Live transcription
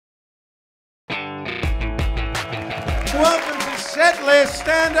welcome to Setlist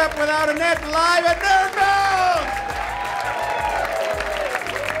Stand Up Without a Net live at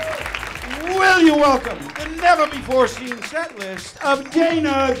Nerdist! Will you welcome the never-before-seen setlist of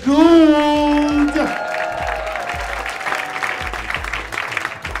Dana Gould?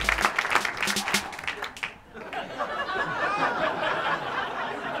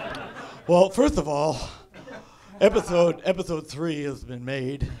 Well, first of all, episode 3 has been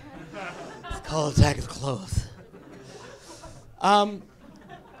made. It's called Attack of the Clothes.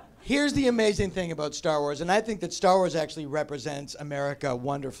 Here's the amazing thing about Star Wars, and I think that Star Wars actually represents America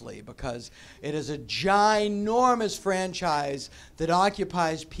wonderfully because it is a ginormous franchise that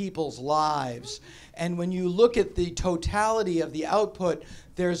occupies people's lives. And when you look at the totality of the output,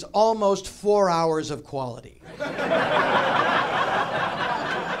 there's almost 4 hours of quality.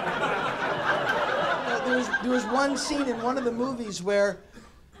 There was one scene in one of the movies where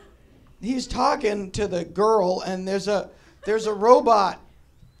he's talking to the girl, and there's a robot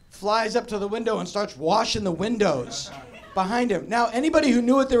flies up to the window and starts washing the windows behind him. Now, anybody who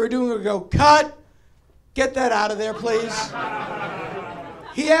knew what they were doing would go, "Cut! Get that out of there, please."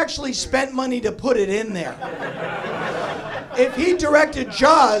 He actually spent money to put it in there. If he directed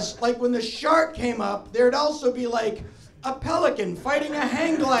Jaws, like when the shark came up, there'd also be like a pelican fighting a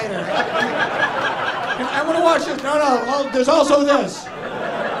hang glider. I want to watch this. No, there's also this.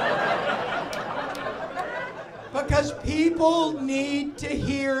 Because people need to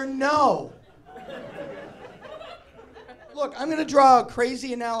hear no. Look, I'm going to draw a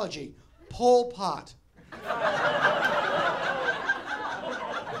crazy analogy. Pol Pot.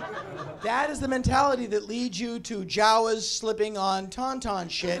 That is the mentality that leads you to Jawas slipping on tauntaun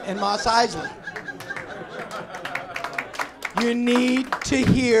shit in Mos Eisley. You need to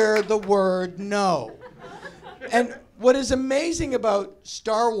hear the word no. And what is amazing about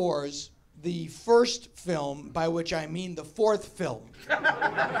Star Wars, the first film, by which I mean the fourth film,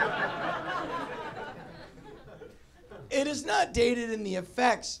 it is not dated in the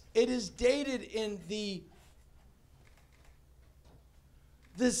effects. It is dated in the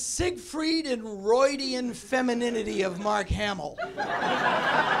Siegfried and Roydian femininity of Mark Hamill.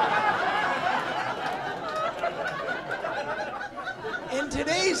 In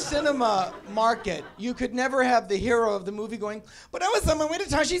today's cinema market, you could never have the hero of the movie going, "But I was on my way to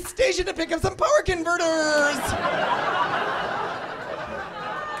Tashi Station to pick up some power converters."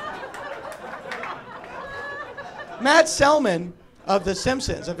 Matt Selman of The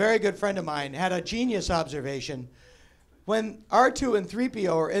Simpsons, a very good friend of mine, had a genius observation. When R2 and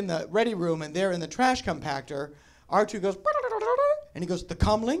 3PO are in the ready room and they're in the trash compactor, R2 goes, and he goes, "The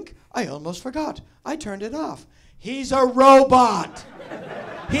comlink? I almost forgot. I turned it off." He's a robot.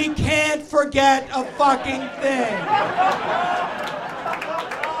 He can't forget a fucking thing.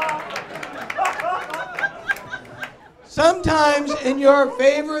 Sometimes in your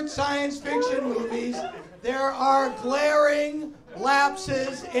favorite science fiction movies, there are glaring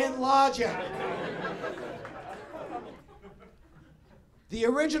lapses in logic. The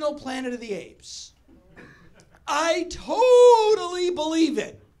original Planet of the Apes. I totally believe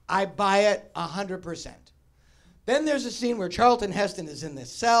it. I buy it 100%. Then there's a scene where Charlton Heston is in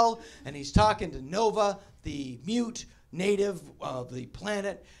this cell, and he's talking to Nova, the mute native of the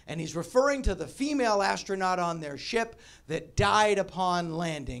planet, and he's referring to the female astronaut on their ship that died upon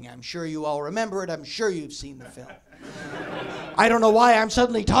landing. I'm sure you all remember it. I'm sure you've seen the film. I don't know why I'm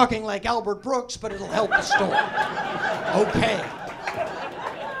suddenly talking like Albert Brooks, but it'll help the story. Okay.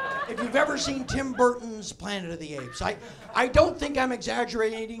 If you've ever seen Tim Burton's Planet of the Apes, I don't think I'm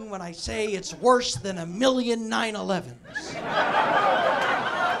exaggerating when I say it's worse than a million 9/11s.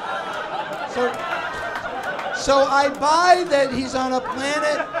 So I buy that he's on a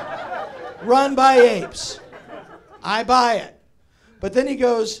planet run by apes. I buy it. But then he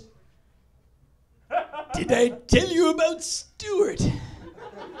goes, "Did I tell you about Stuart?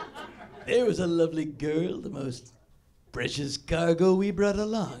 There was a lovely girl, the most precious cargo we brought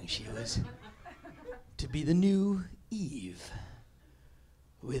along. She was to be the new Eve,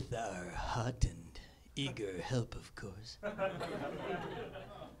 with our hot and eager help, of course."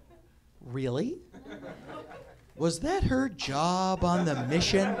 Really? Was that her job on the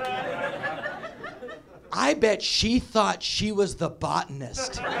mission? I bet she thought she was the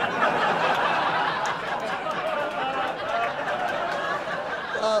botanist.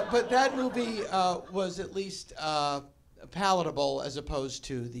 But that movie was at least palatable as opposed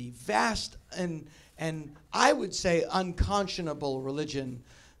to the vast and I would say unconscionable religion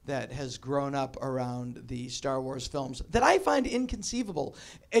that has grown up around the Star Wars films that I find inconceivable.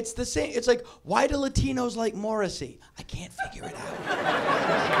 It's the same. It's like, why do Latinos like Morrissey? I can't figure it out.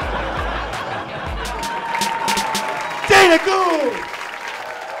 Dana Gould.